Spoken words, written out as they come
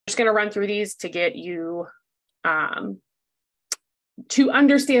going to run through these to get you to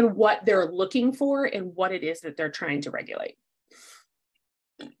understand what they're looking for and what it is that they're trying to regulate.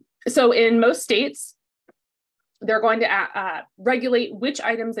 So in most states, they're going to regulate which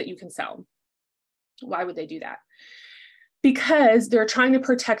items that you can sell. Why would they do that? Because they're trying to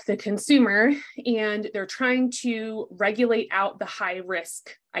protect the consumer and they're trying to regulate out the high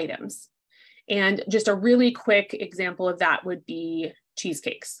risk items. And just a really quick example of that would be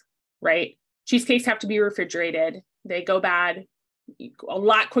cheesecakes, right? Cheesecakes have to be refrigerated. They go bad a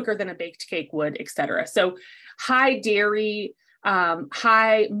lot quicker than a baked cake would, et cetera. So high dairy,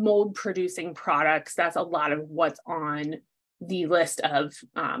 high mold producing products, that's a lot of what's on the list of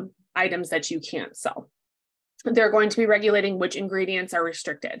items that you can't sell. They're going to be regulating which ingredients are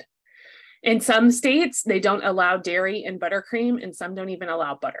restricted. In some states, they don't allow dairy and buttercream, and some don't even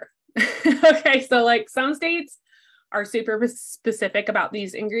allow butter. Okay, so like some states are super specific about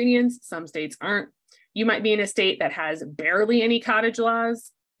these ingredients. Some states aren't. You might be in a state that has barely any cottage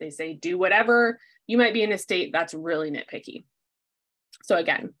laws. They say do whatever. You might be in a state that's really nitpicky. So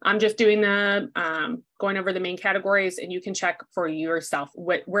again, I'm just doing the, going over the main categories, and you can check for yourself,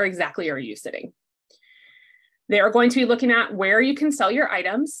 where exactly are you sitting? They are going to be looking at where you can sell your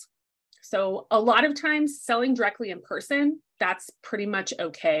items. So a lot of times selling directly in person, that's pretty much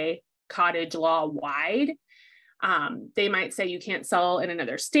okay, cottage law wide. They might say you can't sell in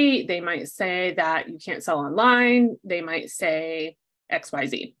another state. They might say that you can't sell online. They might say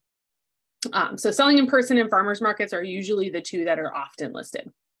XYZ. So selling in person and farmers markets are usually the two that are often listed.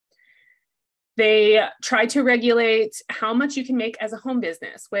 They try to regulate how much you can make as a home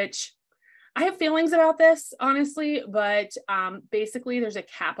business, which I have feelings about this, honestly, but basically there's a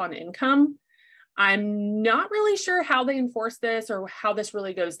cap on income. I'm not really sure how they enforce this or how this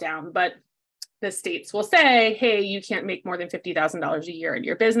really goes down, but the states will say, hey, you can't make more than $50,000 a year in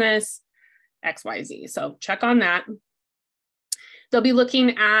your business, XYZ. So check on that. They'll be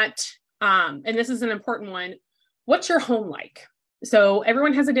looking at, and this is an important one, what's your home like? So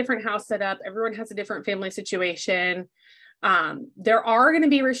everyone has a different house setup. Everyone has a different family situation. There are going to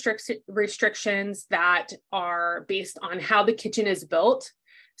be restrictions that are based on how the kitchen is built.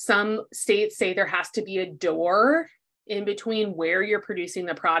 Some states say there has to be a door in between where you're producing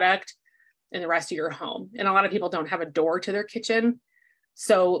the product and the rest of your home. And a lot of people don't have a door to their kitchen.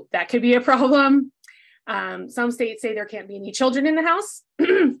 So that could be a problem. Some states say there can't be any children in the house.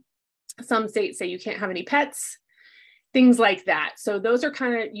 Some states say you can't have any pets, things like that. So those are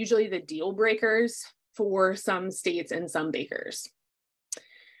kind of usually the deal breakers for some states and some bakers.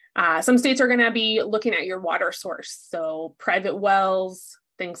 Some states are going to be looking at your water source. So private wells,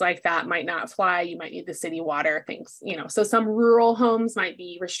 things like that might not fly. You might need the city water, things, you know, so some rural homes might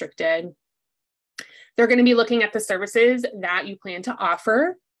be restricted. They're going to be looking at the services that you plan to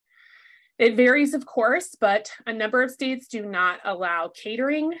offer. It varies, of course, but a number of states do not allow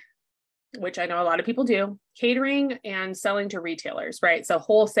catering, which I know a lot of people do, catering and selling to retailers, right? So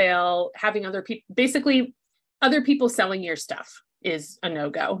wholesale, having other people, basically other people selling your stuff is a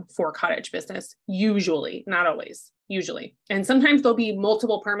no-go for cottage business, usually, not always, usually. And sometimes there'll be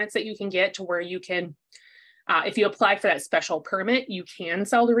multiple permits that you can get to where you can, if you apply for that special permit, you can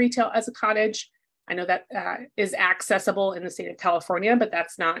sell to retail as a cottage. I know that is accessible in the state of California, but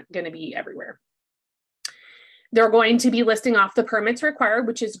that's not going to be everywhere. They're going to be listing off the permits required,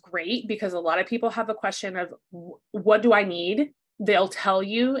 which is great because a lot of people have a question of what do I need? They'll tell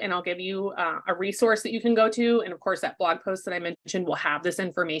you, and I'll give you a resource that you can go to. And of course, that blog post that I mentioned will have this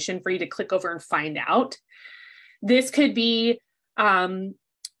information for you to click over and find out. This could be a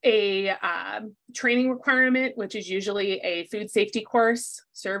training requirement, which is usually a food safety course.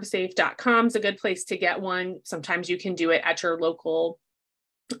 ServeSafe.com is a good place to get one. Sometimes you can do it at your local,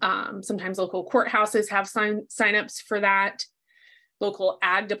 sometimes local courthouses have signups for that. Local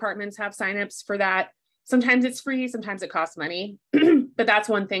ag departments have signups for that. Sometimes it's free, sometimes it costs money, but that's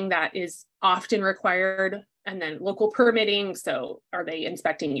one thing that is often required. And then local permitting. So are they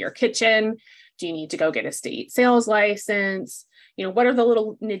inspecting your kitchen? Do you need to go get a state sales license? You know, what are the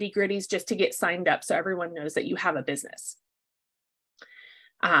little nitty gritties just to get signed up so everyone knows that you have a business?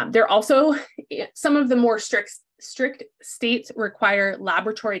 There also, some of the more strict states require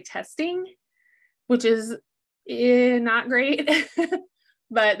laboratory testing, which is not great,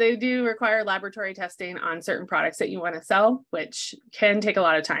 but they do require laboratory testing on certain products that you want to sell, which can take a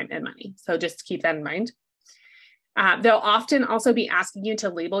lot of time and money. So just keep that in mind. They'll often also be asking you to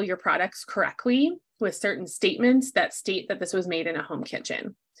label your products correctly with certain statements that state that this was made in a home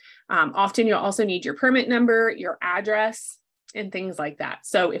kitchen. Often you'll also need your permit number, your address, and things like that.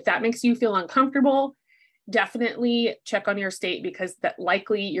 So if that makes you feel uncomfortable, definitely check on your state because that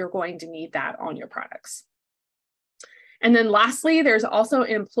likely you're going to need that on your products. And then lastly, there's also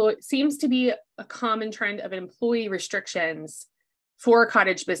seems to be a common trend of employee restrictions for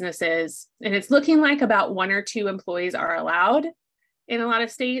cottage businesses. And it's looking like about 1 or 2 employees are allowed in a lot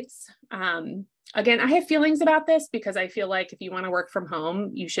of states. Again, I have feelings about this because I feel like if you want to work from home,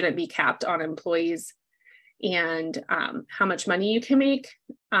 you shouldn't be capped on employees and how much money you can make.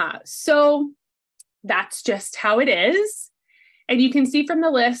 So that's just how it is. And you can see from the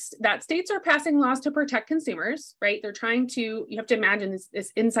list that states are passing laws to protect consumers, right? They're trying to, you have to imagine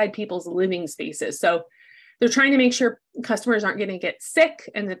this inside people's living spaces. So they're trying to make sure customers aren't going to get sick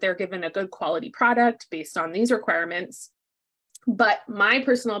and that they're given a good quality product based on these requirements. But my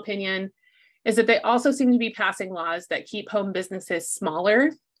personal opinion is that they also seem to be passing laws that keep home businesses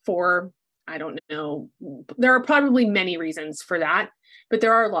smaller for, I don't know, there are probably many reasons for that, but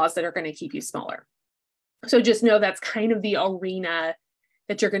there are laws that are going to keep you smaller. So just know that's kind of the arena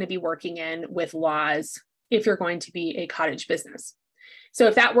that you're going to be working in with laws if you're going to be a cottage business. So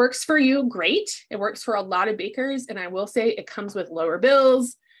if that works for you, great. It works for a lot of bakers. And I will say it comes with lower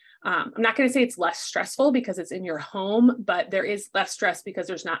bills. I'm not going to say it's less stressful because it's in your home, but there is less stress because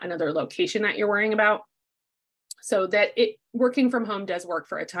there's not another location that you're worrying about. So that working from home does work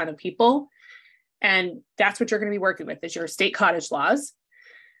for a ton of people. And that's what you're going to be working with is your state cottage laws.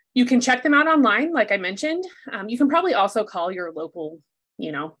 You can check them out online, like I mentioned. You can probably also call your local,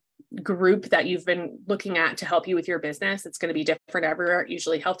 group that you've been looking at to help you with your business. It's going to be different everywhere,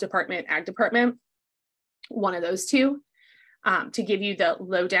 usually health department, ag department, one of those two, to give you the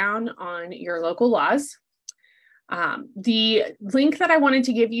lowdown on your local laws. The link that I wanted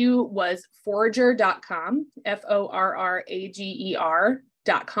to give you was forrager.com,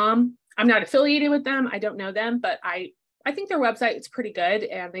 forrager.com. I'm not affiliated with them. I don't know them, but I think their website is pretty good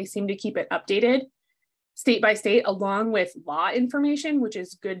and they seem to keep it updated state by state along with law information, which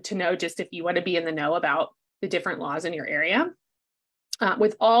is good to know just if you want to be in the know about the different laws in your area.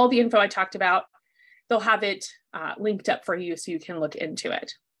 With all the info I talked about, they'll have it linked up for you so you can look into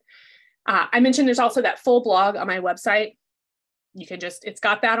it. I mentioned there's also that full blog on my website. You can it's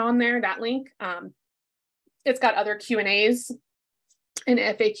got that on there, that link. It's got other Q&As and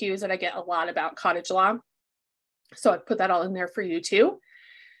FAQs that I get a lot about cottage law. So I put that all in there for you too.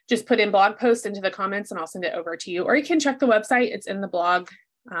 Just put in blog post into the comments and I'll send it over to you. Or you can check the website. It's in the blog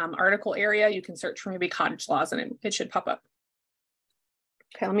article area. You can search for maybe cottage laws and it should pop up.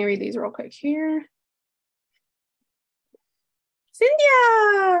 Okay, let me read these real quick here.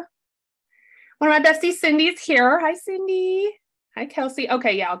 Cynthia! One of my besties, Cindy's here. Hi, Cindy. Hi, Kelsey.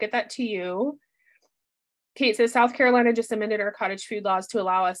 Okay, yeah, I'll get that to you. Kate says, South Carolina just amended our cottage food laws to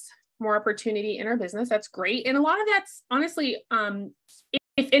allow us more opportunity in our business. That's great. And a lot of that's honestly,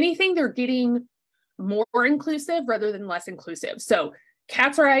 if anything, they're getting more inclusive rather than less inclusive. So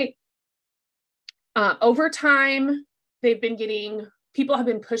Kat's right. Over time, people have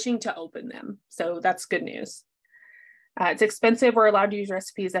been pushing to open them. So that's good news. It's expensive. We're allowed to use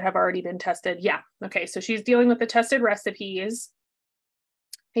recipes that have already been tested. Yeah. Okay. So she's dealing with the tested recipes.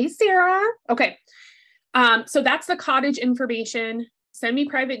 Hey, Sarah. Okay. So that's the cottage information. Send me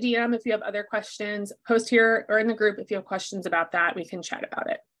private DM if you have other questions. Post here or in the group if you have questions about that. We can chat about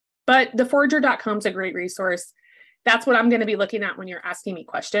it. But the forrager.com is a great resource. That's what I'm going to be looking at when you're asking me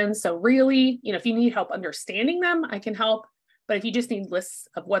questions. So really, if you need help understanding them, I can help. But if you just need lists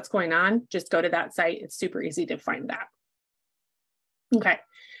of what's going on, just go to that site. It's super easy to find that. Okay.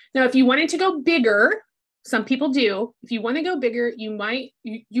 Now, if you wanted to go bigger, some people do. If you want to go bigger, you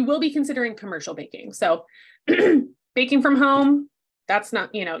will be considering commercial baking. So baking from home, that's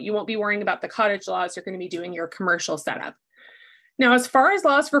not, you won't be worrying about the cottage laws. You're going to be doing your commercial setup. Now, as far as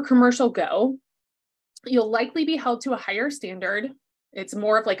laws for commercial go, you'll likely be held to a higher standard. It's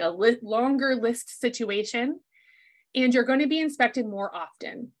more of like a longer list situation, and you're going to be inspected more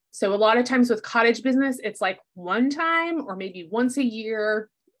often. So a lot of times with cottage business, it's like one time or maybe once a year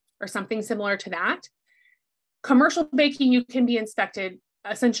or something similar to that. Commercial baking, you can be inspected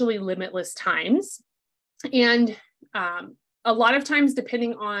essentially limitless times. And a lot of times,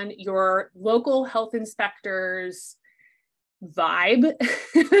 depending on your local health inspector's vibe,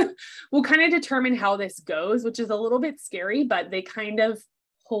 will kind of determine how this goes, which is a little bit scary, but they kind of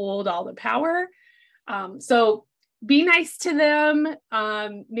hold all the power. So be nice to them.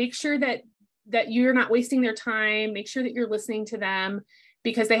 Make sure that you're not wasting their time. Make sure that you're listening to them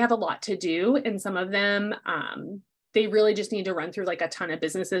because they have a lot to do. And some of them, they really just need to run through like a ton of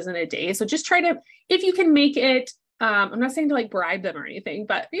businesses in a day. So just try to, if you can make it, I'm not saying to like bribe them or anything,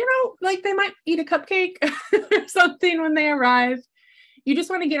 but like they might eat a cupcake or something when they arrive. You just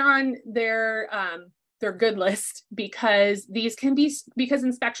want to get on their their good list, because because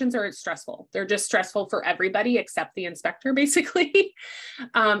inspections are stressful. They're just stressful for everybody except the inspector, basically,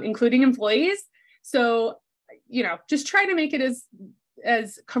 including employees. So, just try to make it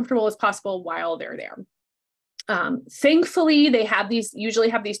as comfortable as possible while they're there. Thankfully, they usually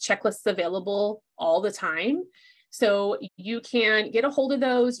have these checklists available all the time. So you can get a hold of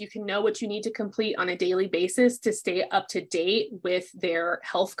those. You can know what you need to complete on a daily basis to stay up to date with their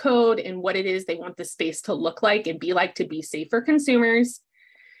health code and what it is they want the space to look like and be like to be safe for consumers.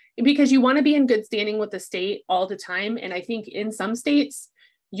 Because you want to be in good standing with the state all the time. And I think in some states,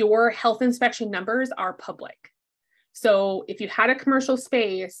 your health inspection numbers are public. So if you had a commercial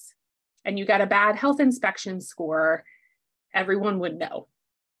space and you got a bad health inspection score, everyone would know.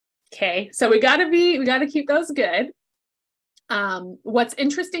 Okay, so we got to keep those good. What's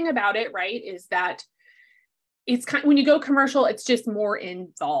interesting about it, right, is that it's when you go commercial, it's just more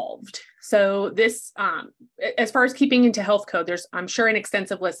involved. So this, as far as keeping into health code, there's, I'm sure, an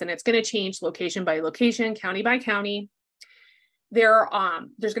extensive list, and it's going to change location by location, county by county. There's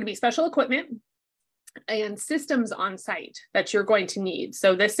going to be special equipment and systems on site that you're going to need.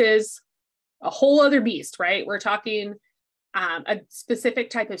 So this is a whole other beast, right? We're talking a specific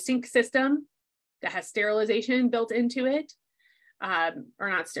type of sink system that has sterilization built into it, or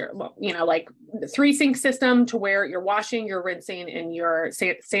not sterile, well, like the 3-sink system to where you're washing, you're rinsing, and you're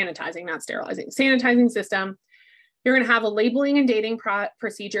sanitizing, not sterilizing, sanitizing system. You're going to have a labeling and dating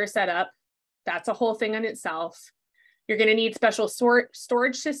procedure set up. That's a whole thing in itself. You're going to need special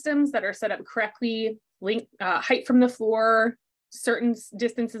storage systems that are set up correctly, height from the floor, certain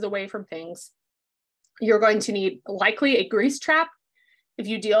distances away from things. You're going to need likely a grease trap if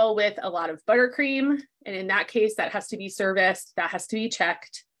you deal with a lot of buttercream. And in that case, that has to be serviced, that has to be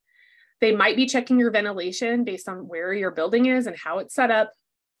checked. They might be checking your ventilation based on where your building is and how it's set up.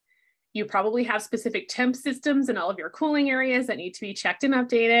 You probably have specific temp systems in all of your cooling areas that need to be checked and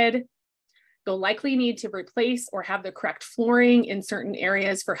updated. You'll likely need to replace or have the correct flooring in certain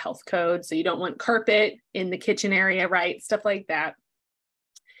areas for health code. So you don't want carpet in the kitchen area, right? Stuff like that.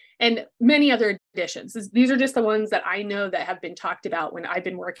 And many other additions. These are just the ones that I know that have been talked about when I've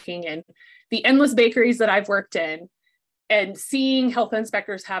been working in the endless bakeries that I've worked in, and seeing health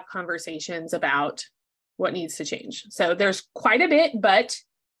inspectors have conversations about what needs to change. So there's quite a bit, but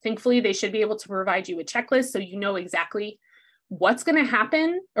thankfully they should be able to provide you a checklist so you know exactly what's going to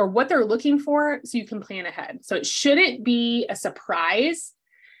happen or what they're looking for, so you can plan ahead. So it shouldn't be a surprise,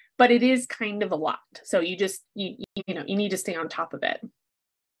 but it is kind of a lot. So you need to stay on top of it.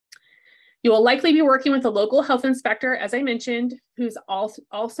 You will likely be working with a local health inspector, as I mentioned, who's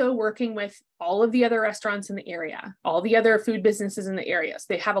also working with all of the other restaurants in the area, all the other food businesses in the area. So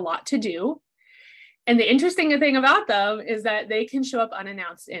they have a lot to do. And the interesting thing about them is that they can show up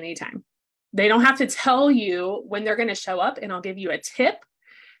unannounced anytime. They don't have to tell you when they're going to show up. And I'll give you a tip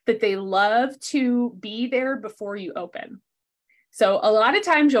that they love to be there before you open. So a lot of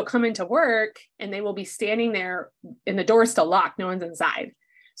times you'll come into work and they will be standing there and the door's still locked, no one's inside.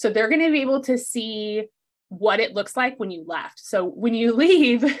 So they're going to be able to see what it looks like when you left. So when you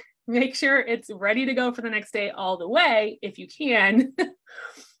leave, make sure it's ready to go for the next day all the way, if you can,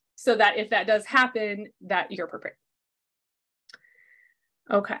 so that if that does happen, that you're prepared.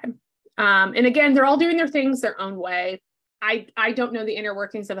 Okay. And again, they're all doing their things their own way. I don't know the inner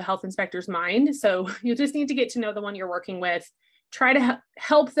workings of a health inspector's mind. So you just need to get to know the one you're working with, try to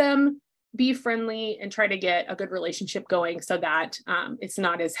help them, be friendly, and try to get a good relationship going so that it's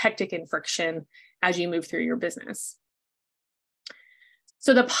not as hectic and friction as you move through your business.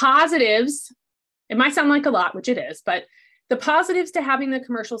 So the positives, it might sound like a lot, which it is, but the positives to having the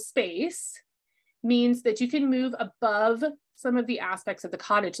commercial space means that you can move above some of the aspects of the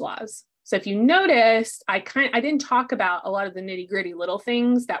cottage laws. So if you noticed, I didn't talk about a lot of the nitty-gritty little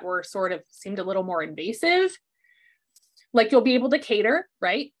things that were seemed a little more invasive. Like you'll be able to cater,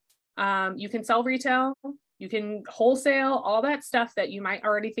 right? You can sell retail, you can wholesale, all that stuff that you might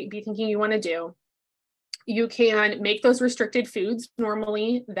already be thinking you want to do. You can make those restricted foods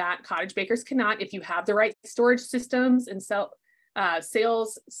normally that cottage bakers cannot if you have the right storage systems and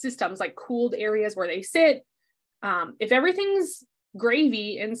sales systems, like cooled areas where they sit. If everything's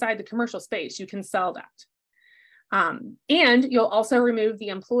gravy inside the commercial space, you can sell that. And you'll also remove the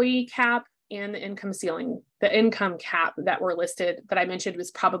employee cap and the income ceiling, the income cap that were listed that I mentioned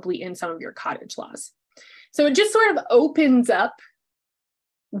was probably in some of your cottage laws. So it just sort of opens up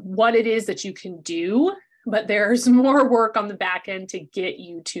what it is that you can do, but there's more work on the back end to get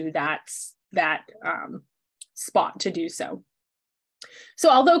you to that spot to do so. So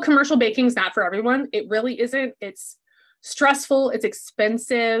although commercial baking is not for everyone, it really isn't. It's stressful, it's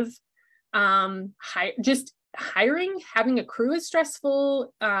expensive. Just hiring, having a crew is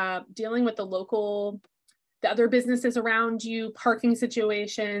stressful, dealing with the other businesses around you, parking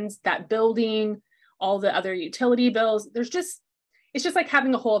situations, that building, all the other utility bills. It's just like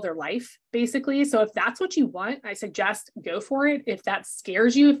having a whole other life, basically. So if that's what you want, I suggest go for it. If that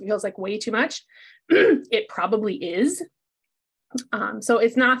scares you, if it feels like way too much, it probably is. So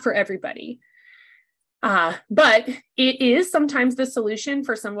it's not for everybody. But it is sometimes the solution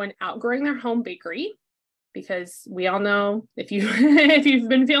for someone outgrowing their home bakery, because we all know if you've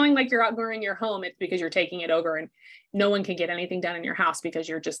been feeling like you're outgrowing your home, it's because you're taking it over and no one can get anything done in your house because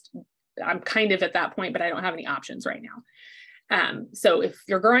I'm kind of at that point, but I don't have any options right now. So if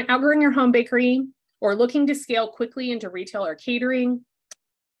you're outgrowing your home bakery or looking to scale quickly into retail or catering,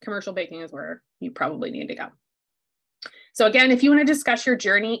 commercial baking is where you probably need to go. So again, if you want to discuss your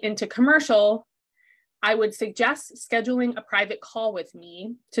journey into commercial, I would suggest scheduling a private call with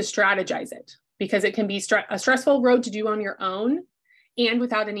me to strategize it, because it can be a stressful road to do on your own and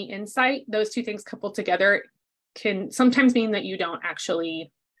without any insight. Those two things coupled together can sometimes mean that you don't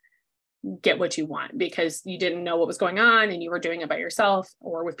actually get what you want because you didn't know what was going on and you were doing it by yourself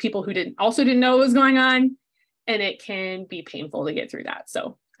or with people who didn't know what was going on. And it can be painful to get through that.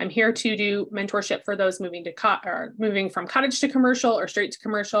 So I'm here to do mentorship for those moving from cottage to commercial or straight to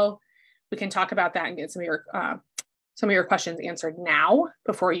commercial. We can talk about that and get some of your questions answered now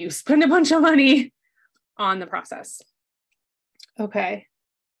before you spend a bunch of money on the process. Okay.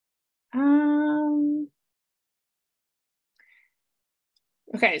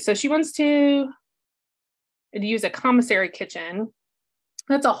 Okay, so she wants to use a commissary kitchen.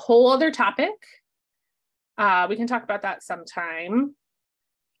 That's a whole other topic. We can talk about that sometime.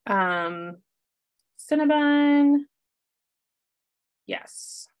 Cinnabon.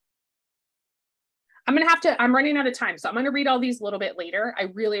 Yes. I'm running out of time, so I'm going to read all these a little bit later. I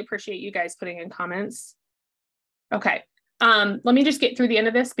really appreciate you guys putting in comments. Okay. Let me just get through the end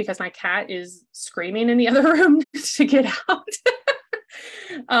of this because my cat is screaming in the other room to get out.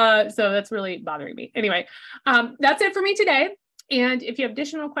 So that's really bothering me. Anyway, that's it for me today. And if you have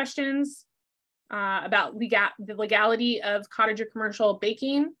additional questions about the legality of cottage or commercial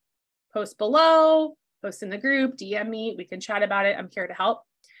baking, post below, post in the group, DM me, we can chat about it. I'm here to help.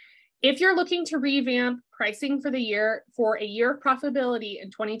 If you're looking to revamp pricing for a year of profitability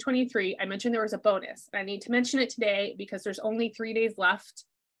in 2023, I mentioned there was a bonus. And I need to mention it today because there's only 3 days left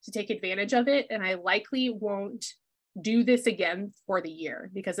to take advantage of it. And I likely won't do this again for the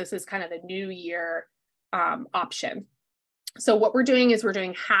year because this is kind of the new year option. So what we're doing is we're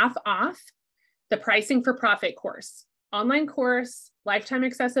doing half off the pricing for profit course, online course, lifetime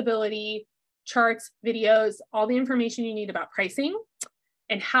accessibility, charts, videos, all the information you need about pricing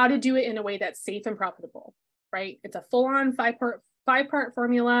and how to do it in a way that's safe and profitable, right? It's a full-on five-part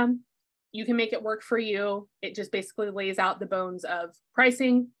formula. You can make it work for you. It just basically lays out the bones of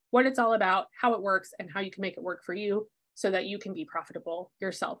pricing, what it's all about, how it works, and how you can make it work for you so that you can be profitable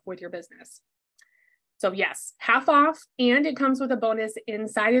yourself with your business. So yes, half off, and it comes with a bonus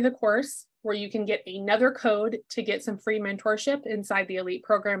inside of the course where you can get another code to get some free mentorship inside the elite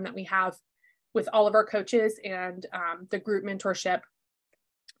program that we have with all of our coaches and the group mentorship,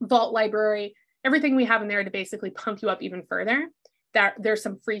 vault library, everything we have in there to basically pump you up even further. That there's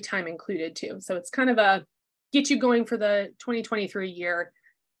some free time included too. So it's kind of a get you going for the 2023 year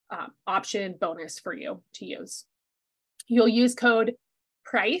option bonus for you to use. You'll use code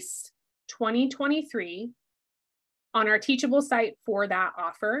PRICE 2023 on our Teachable site for that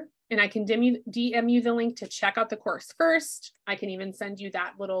offer. And I can DM you the link to check out the course first. I can even send you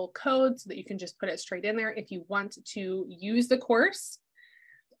that little code so that you can just put it straight in there if you want to use the course.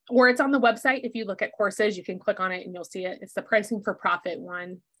 Or it's on the website. If you look at courses, you can click on it and you'll see it. It's the pricing for profit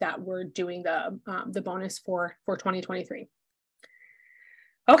one that we're doing the bonus for 2023.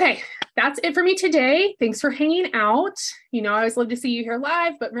 Okay, that's it for me today. Thanks for hanging out. You know, I always love to see you here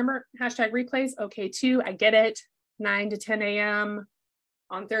live, but remember, #replays, okay too. I get it. 9 to 10 a.m.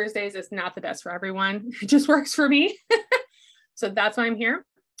 on Thursdays is not the best for everyone. It just works for me. So that's why I'm here.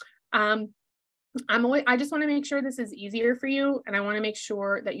 I just want to make sure this is easier for you. And I want to make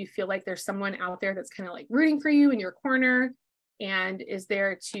sure that you feel like there's someone out there that's kind of like rooting for you in your corner and is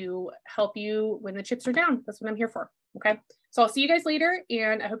there to help you when the chips are down. That's what I'm here for. Okay. So I'll see you guys later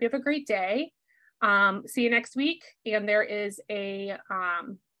and I hope you have a great day. See you next week. And there is a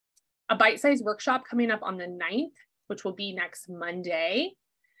bite-sized workshop coming up on the 9th, which will be next Monday.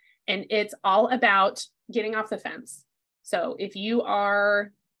 And it's all about getting off the fence. So if you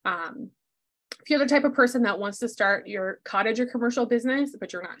are, if you're the type of person that wants to start your cottage or commercial business,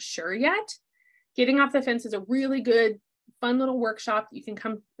 but you're not sure yet, getting off the fence is a really good fun little workshop. You can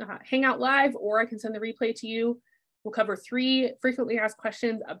come hang out live, or I can send the replay to you. We'll cover 3 frequently asked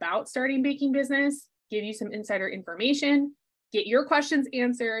questions about starting baking business, give you some insider information, get your questions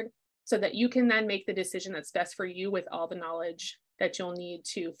answered so that you can then make the decision that's best for you with all the knowledge that you'll need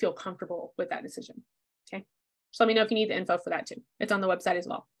to feel comfortable with that decision. Okay. So let me know if you need the info for that too. It's on the website as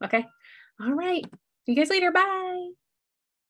well. Okay. All right. See you guys later. Bye.